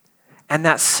 and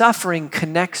that suffering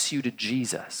connects you to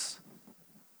Jesus.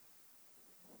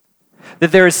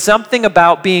 That there is something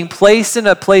about being placed in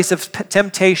a place of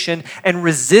temptation and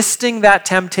resisting that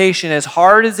temptation as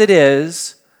hard as it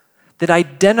is that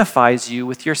identifies you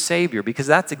with your Savior, because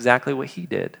that's exactly what he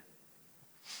did.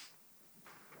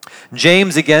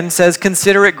 James again says,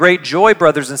 "Consider it great joy,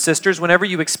 brothers and sisters, whenever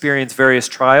you experience various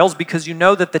trials, because you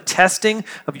know that the testing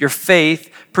of your faith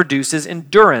produces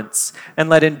endurance. And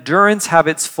let endurance have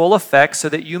its full effect, so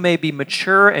that you may be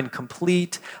mature and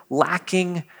complete,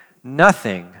 lacking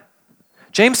nothing."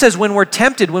 James says when we're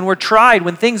tempted, when we're tried,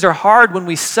 when things are hard, when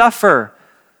we suffer,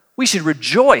 we should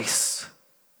rejoice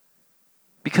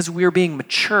because we are being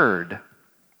matured.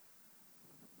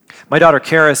 My daughter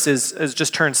Karis has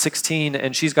just turned 16,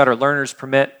 and she's got her learner's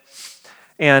permit.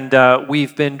 And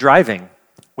we've been driving,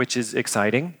 which is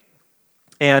exciting.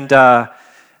 And the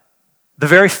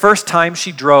very first time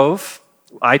she drove,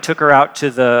 I took her out to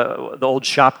the old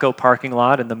Shopko parking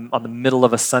lot on the middle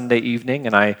of a Sunday evening,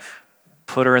 and I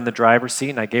put her in the driver's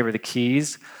seat, and I gave her the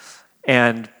keys.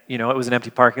 And, it was an empty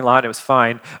parking lot. It was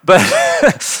fine.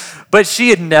 But she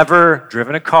had never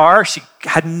driven a car. She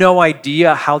had no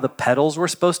idea how the pedals were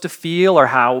supposed to feel or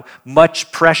how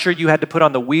much pressure you had to put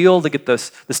on the wheel to get the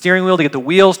steering wheel to get the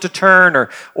wheels to turn,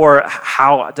 or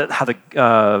how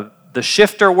the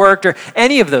shifter worked, or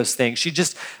any of those things. She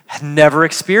just had never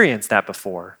experienced that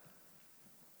before.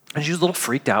 And she was a little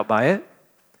freaked out by it.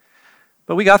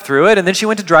 But we got through it, and then she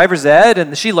went to driver's ed,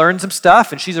 and she learned some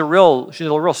stuff, and she's a real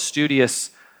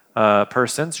studious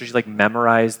person, so she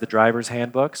memorized the driver's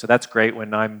handbook. So that's great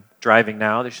when I'm driving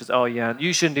now. She says, "Oh yeah,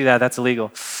 you shouldn't do that. That's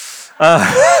illegal."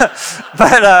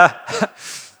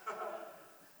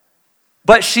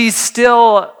 But she's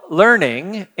still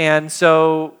learning, and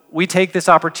so we take this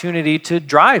opportunity to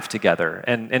drive together,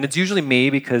 and it's usually me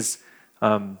because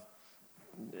her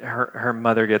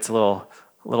mother gets a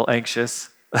little anxious.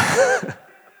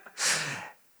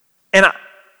 And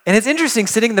it's interesting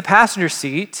sitting in the passenger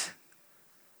seat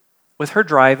with her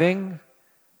driving,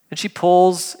 and she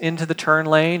pulls into the turn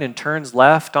lane and turns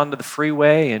left onto the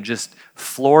freeway and just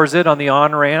floors it on the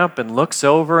on-ramp and looks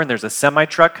over, and there's a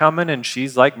semi-truck coming, and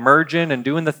she's merging and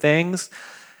doing the things.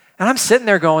 And I'm sitting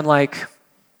there going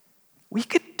we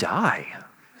could die.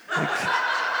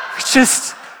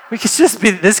 This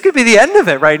could be the end of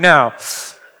it right now.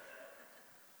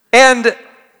 And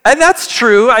that's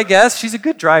true, I guess. She's a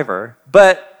good driver.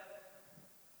 But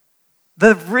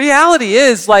the reality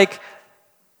is,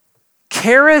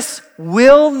 Karis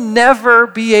will never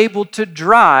be able to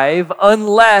drive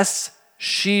unless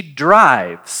she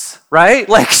drives, right?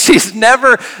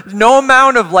 No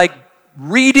amount of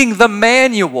reading the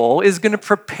manual is going to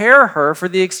prepare her for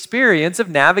the experience of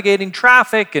navigating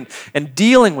traffic and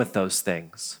dealing with those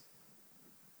things.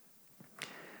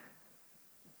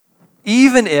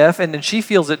 Even if, and then she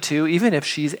feels it too, even if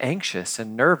she's anxious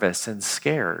and nervous and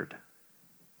scared,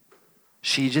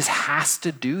 she just has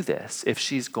to do this if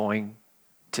she's going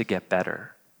to get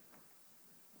better.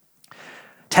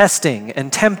 Testing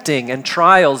and tempting and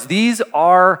trials, these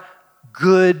are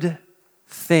good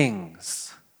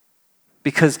things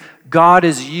because God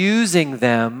is using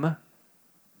them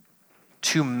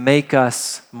to make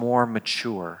us more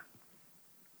mature.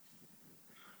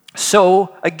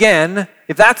 So, again,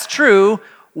 if that's true,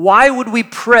 why would we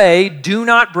pray, "Do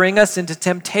not bring us into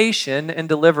temptation and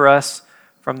deliver us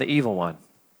from the evil one"?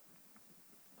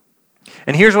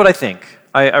 And here's what I think.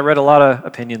 I read a lot of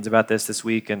opinions about this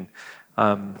week, and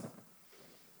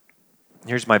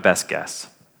here's my best guess.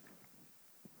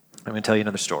 I'm going to tell you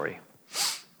another story.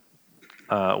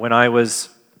 When I was,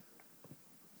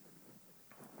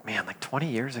 20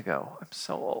 years ago, I'm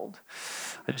so old.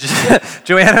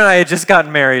 Joanna and I had just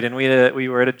gotten married, and we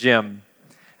were at a gym,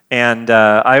 and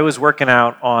I was working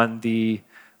out on the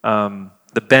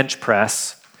bench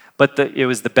press, but it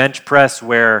was the bench press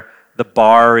where the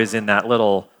bar is in that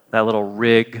little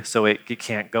rig, so it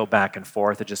can't go back and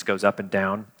forth. It just goes up and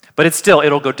down, but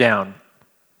it'll go down.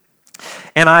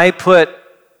 And I put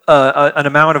an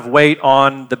amount of weight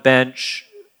on the bench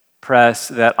press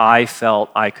that I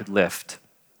felt I could lift.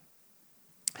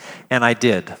 And I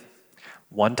did,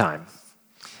 one time.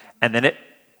 And then it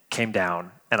came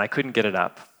down, and I couldn't get it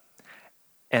up.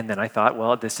 And then I thought,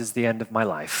 well, this is the end of my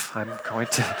life.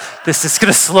 This is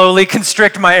going to slowly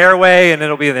constrict my airway, and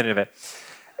it'll be the end of it.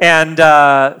 And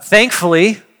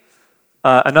thankfully,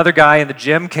 another guy in the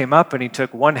gym came up, and he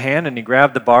took one hand, and he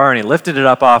grabbed the bar, and he lifted it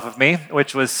up off of me,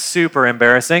 which was super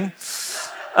embarrassing.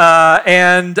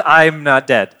 And I'm not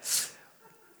dead.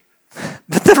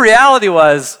 But the reality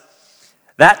was,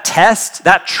 that test,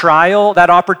 that trial, that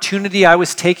opportunity I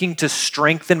was taking to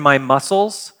strengthen my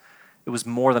muscles, it was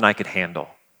more than I could handle.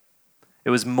 It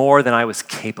was more than I was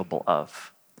capable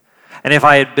of. And if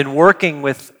I had been working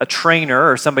with a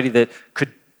trainer or somebody that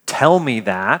could tell me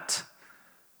that,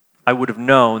 I would have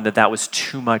known that that was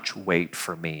too much weight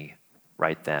for me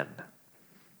right then.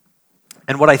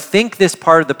 And what I think this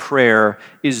part of the prayer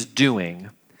is doing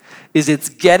is it's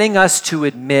getting us to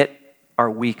admit our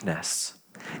weakness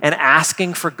and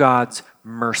asking for God's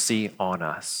mercy on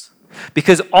us.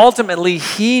 Because ultimately,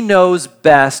 He knows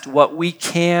best what we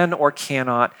can or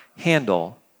cannot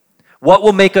handle, what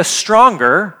will make us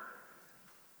stronger,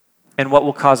 and what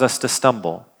will cause us to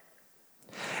stumble.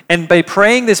 And by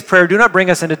praying this prayer, do not bring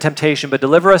us into temptation, but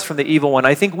deliver us from the evil one,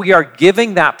 I think we are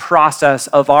giving that process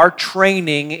of our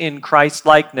training in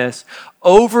Christ-likeness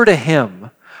over to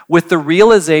Him with the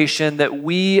realization that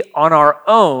we, on our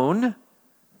own,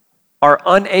 are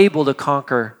unable to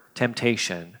conquer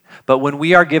temptation. But when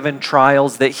we are given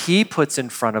trials that He puts in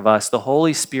front of us, the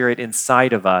Holy Spirit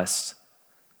inside of us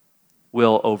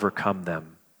will overcome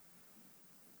them.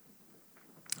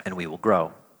 And we will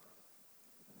grow.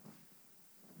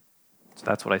 So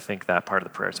that's what I think that part of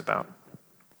the prayer is about.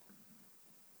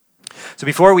 So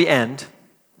before we end,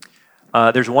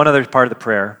 there's one other part of the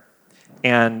prayer.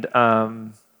 And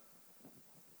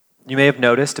you may have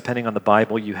noticed, depending on the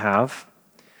Bible you have,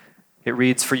 it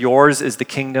reads, "For yours is the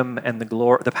kingdom and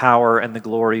the power and the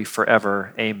glory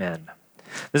forever. Amen."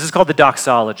 This is called the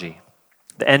doxology,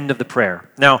 the end of the prayer.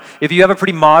 Now, if you have a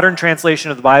pretty modern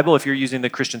translation of the Bible, if you're using the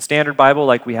Christian Standard Bible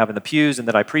like we have in the pews and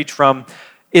that I preach from,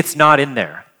 it's not in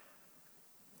there.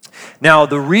 Now,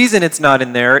 the reason it's not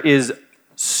in there is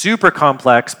super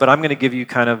complex, but I'm going to give you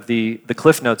kind of the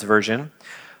Cliff Notes version.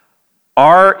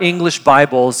 Our English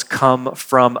Bibles come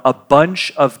from a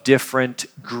bunch of different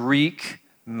Greek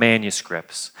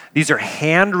manuscripts. These are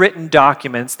handwritten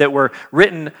documents that were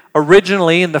written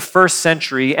originally in the first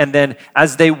century, and then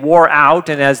as they wore out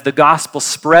and as the gospel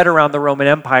spread around the Roman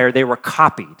Empire, they were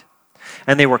copied.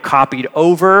 And they were copied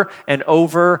over and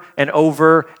over and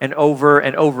over and over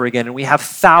and over again. And we have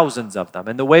thousands of them.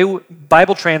 And the way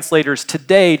Bible translators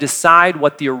today decide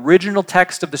what the original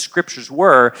text of the scriptures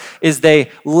were is they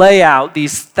lay out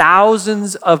these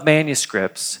thousands of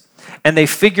manuscripts and they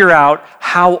figure out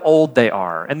how old they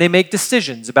are. And they make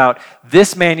decisions about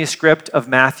this manuscript of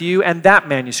Matthew and that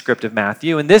manuscript of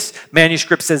Matthew. And this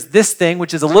manuscript says this thing,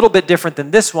 which is a little bit different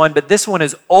than this one, but this one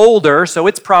is older, so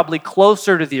it's probably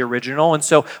closer to the original, and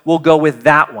so we'll go with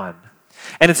that one.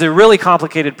 And it's a really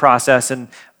complicated process, and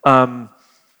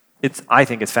I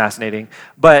think it's fascinating.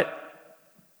 But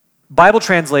Bible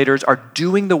translators are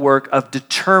doing the work of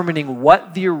determining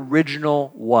what the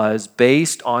original was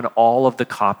based on all of the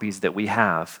copies that we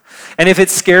have. And if it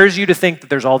scares you to think that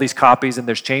there's all these copies and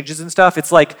there's changes and stuff,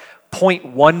 it's like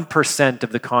 0.1%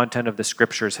 of the content of the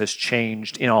scriptures has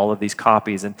changed in all of these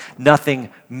copies, and nothing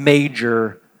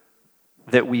major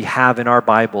that we have in our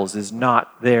Bibles is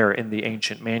not there in the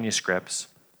ancient manuscripts.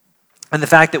 And the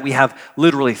fact that we have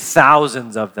literally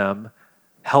thousands of them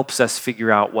helps us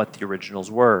figure out what the originals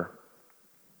were.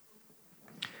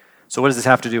 So what does this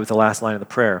have to do with the last line of the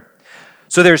prayer?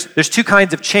 So there's two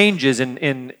kinds of changes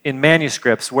in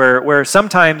manuscripts where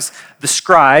sometimes the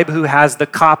scribe who has the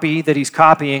copy that he's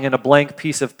copying in a blank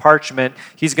piece of parchment,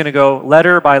 he's going to go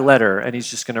letter by letter, and he's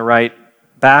just going to write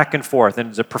back and forth. And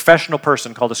there's a professional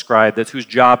person called a scribe that's whose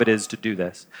job it is to do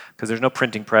this, because there's no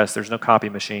printing press, there's no copy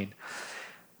machine.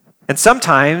 And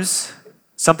sometimes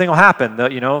something will happen.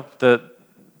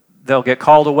 They'll get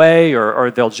called away, or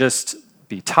they'll just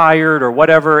be tired or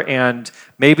whatever, and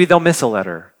maybe they'll miss a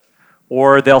letter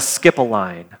or they'll skip a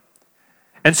line.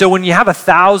 And so when you have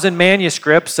 1,000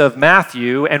 manuscripts of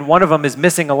Matthew and one of them is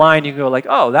missing a line, you can go like,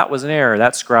 oh, that was an error.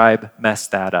 That scribe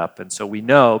messed that up. And so we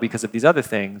know because of these other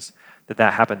things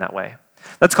that happened that way.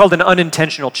 That's called an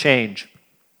unintentional change.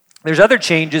 There's other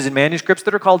changes in manuscripts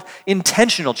that are called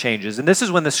intentional changes. And this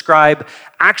is when the scribe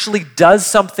actually does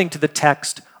something to the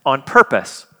text on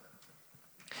purpose.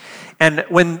 And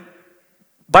when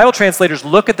Bible translators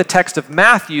look at the text of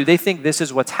Matthew, they think this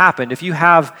is what's happened. If you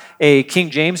have a King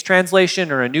James translation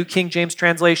or a New King James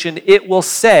translation, it will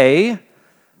say,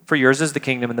 "For yours is the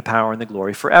kingdom and the power and the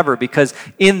glory forever." Because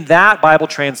in that Bible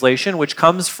translation, which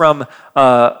comes from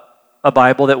a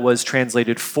Bible that was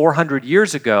translated 400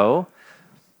 years ago,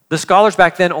 the scholars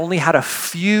back then only had a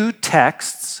few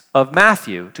texts of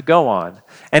Matthew to go on.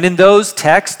 And in those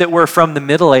texts that were from the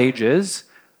Middle Ages,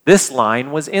 this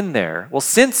line was in there. Well,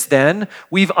 since then,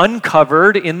 we've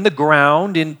uncovered in the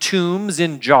ground, in tombs,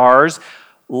 in jars,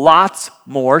 lots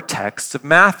more texts of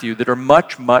Matthew that are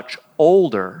much, much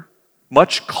older,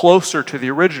 much closer to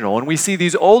the original. And we see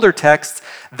these older texts,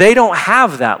 they don't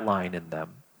have that line in them.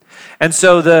 And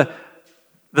so the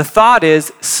thought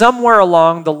is, somewhere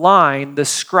along the line, the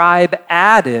scribe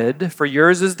added, "For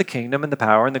yours is the kingdom and the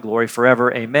power and the glory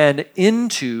forever, amen,"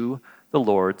 into the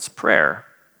Lord's Prayer.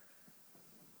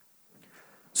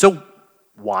 So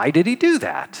why did he do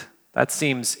that? That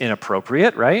seems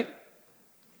inappropriate, right?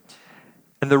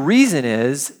 And the reason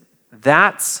is,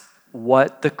 that's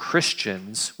what the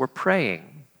Christians were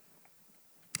praying.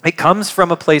 It comes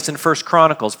from a place in 1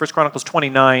 Chronicles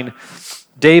 29.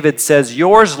 David says,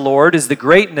 "Yours, Lord, is the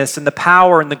greatness and the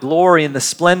power and the glory and the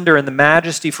splendor and the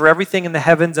majesty, for everything in the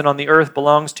heavens and on the earth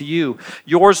belongs to you.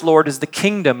 Yours, Lord, is the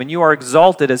kingdom, and you are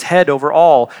exalted as head over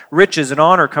all. Riches and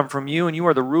honor come from you, and you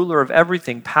are the ruler of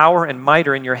everything. Power and might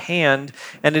are in your hand,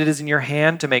 and it is in your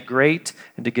hand to make great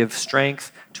and to give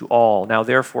strength to all. Now,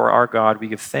 therefore, our God, we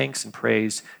give thanks and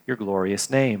praise your glorious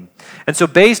name." And so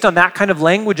based on that kind of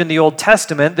language in the Old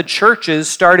Testament, the churches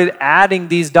started adding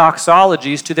these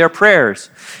doxologies to their prayers.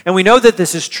 And we know that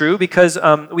this is true because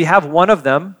we have one of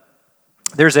them.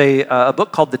 There's a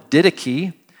book called the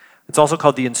Didache. It's also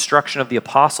called the Instruction of the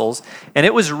Apostles. And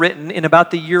it was written in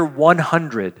about the year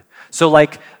 100. So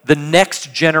like the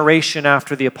next generation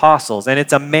after the apostles. And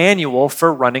it's a manual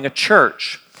for running a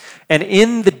church. And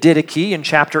in the Didache, in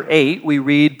chapter 8, we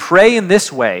read, "Pray in this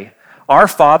way. Our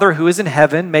Father who is in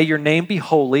heaven, may your name be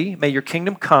holy. May your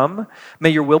kingdom come. May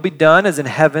your will be done as in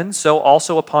heaven, so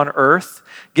also upon earth.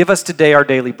 Give us today our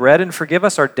daily bread, and forgive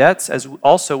us our debts as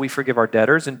also we forgive our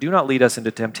debtors. And do not lead us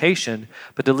into temptation,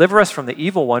 but deliver us from the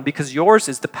evil one, because yours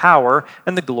is the power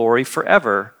and the glory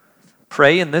forever.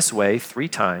 Pray in this way 3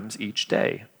 times each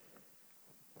day."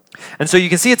 And so you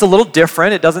can see it's a little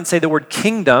different. It doesn't say the word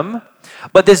kingdom,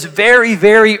 but this very,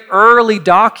 very early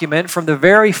document from the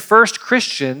very first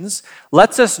Christians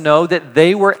lets us know that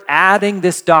they were adding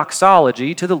this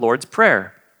doxology to the Lord's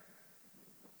Prayer.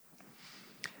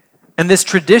 And this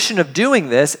tradition of doing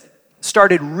this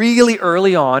started really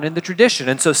early on in the tradition.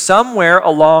 And so somewhere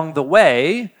along the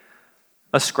way,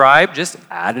 a scribe just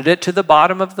added it to the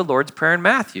bottom of the Lord's Prayer in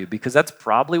Matthew, because that's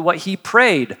probably what he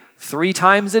prayed 3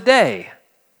 times a day.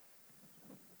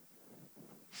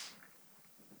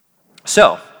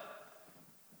 So,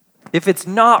 if it's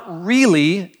not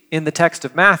really in the text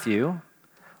of Matthew,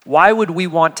 why would we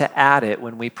want to add it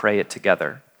when we pray it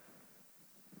together?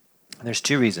 And there's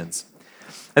 2 reasons.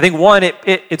 I think one,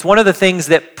 it's one of the things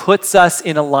that puts us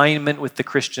in alignment with the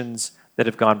Christians that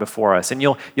have gone before us. And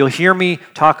you'll hear me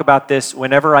talk about this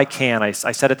whenever I can. I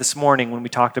said it this morning when we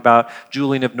talked about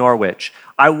Julian of Norwich.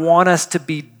 I want us to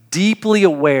be deeply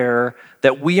aware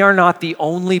that we are not the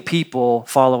only people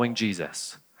following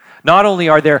Jesus. Not only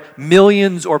are there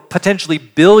millions or potentially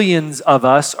billions of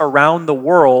us around the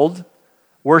world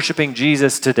worshiping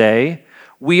Jesus today,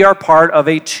 we are part of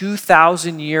a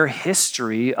 2,000-year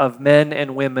history of men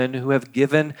and women who have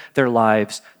given their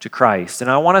lives to Christ. And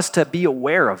I want us to be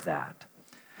aware of that.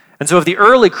 And so if the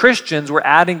early Christians were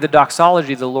adding the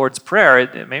doxology to the Lord's Prayer,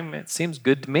 it seems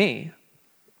good to me.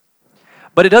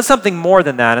 But it does something more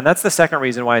than that, and that's the second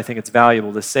reason why I think it's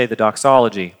valuable to say the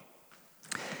doxology.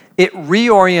 It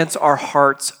reorients our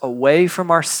hearts away from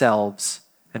ourselves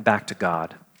and back to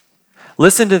God.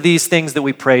 Listen to these things that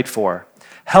we prayed for.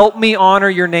 Help me honor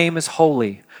your name as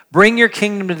holy. Bring your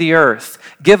kingdom to the earth.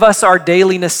 Give us our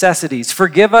daily necessities.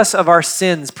 Forgive us of our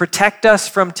sins. Protect us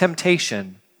from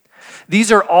temptation.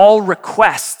 These are all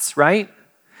requests, right?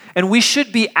 And we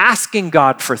should be asking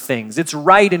God for things. It's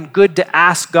right and good to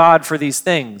ask God for these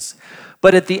things.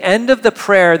 But at the end of the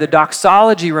prayer, the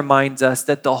doxology reminds us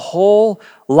that the whole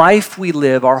life we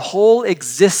live, our whole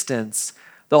existence,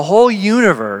 the whole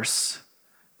universe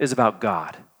is about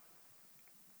God.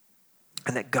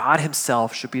 And that God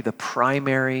himself should be the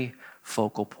primary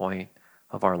focal point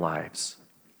of our lives.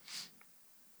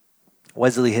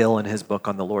 Wesley Hill, in his book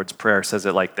on the Lord's Prayer, says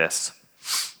it like this.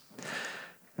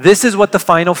 This is what the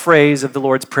final phrase of the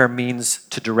Lord's Prayer means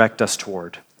to direct us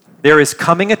toward. There is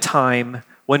coming a time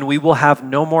when we will have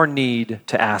no more need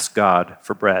to ask God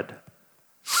for bread,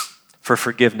 for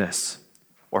forgiveness,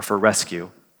 or for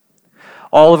rescue.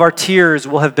 All of our tears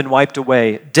will have been wiped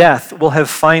away. Death will have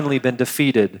finally been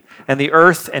defeated, and the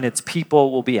earth and its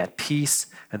people will be at peace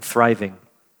and thriving.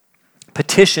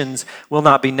 Petitions will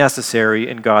not be necessary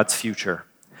in God's future.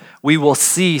 We will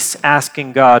cease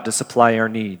asking God to supply our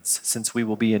needs, since we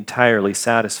will be entirely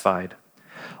satisfied.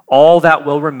 All that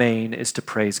will remain is to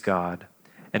praise God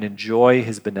and enjoy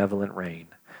his benevolent reign,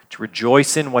 to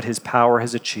rejoice in what his power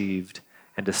has achieved,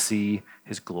 and to see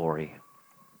his glory.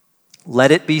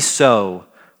 Let it be so,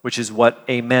 which is what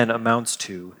amen amounts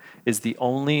to, is the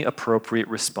only appropriate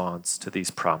response to these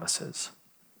promises.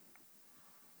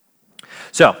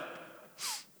 So,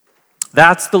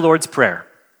 that's the Lord's Prayer.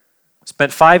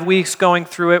 Spent 5 weeks going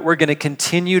through it. We're going to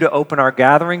continue to open our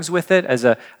gatherings with it as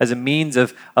a means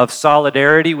of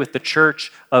solidarity with the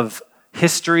church of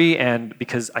history, and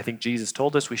because I think Jesus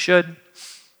told us we should,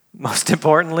 most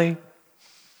importantly.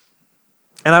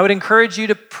 And I would encourage you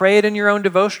to pray it in your own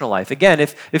devotional life. Again,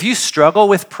 if you struggle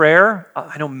with prayer,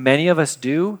 I know many of us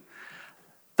do,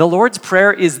 the Lord's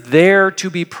Prayer is there to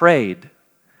be prayed.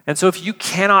 And so if you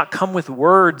cannot come with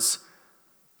words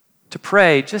to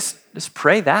pray, just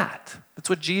pray that. That's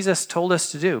what Jesus told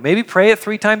us to do. Maybe pray it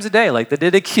 3 times a day, like the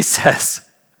Didache says.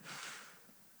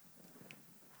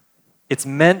 It's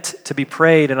meant to be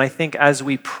prayed, and I think as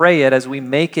we pray it, as we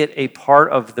make it a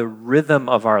part of the rhythm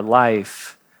of our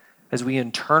life, as we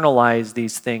internalize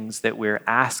these things that we're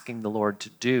asking the Lord to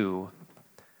do,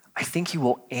 I think he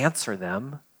will answer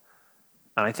them,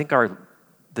 and I think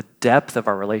the depth of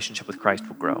our relationship with Christ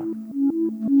will grow.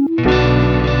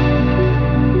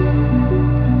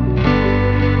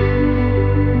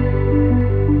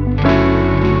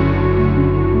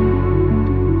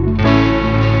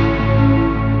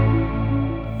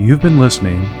 You've been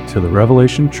listening to the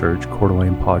Revelation Church Coeur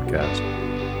d'Alene podcast.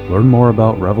 Learn more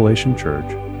about Revelation Church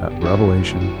at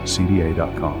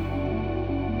revelationcda.com.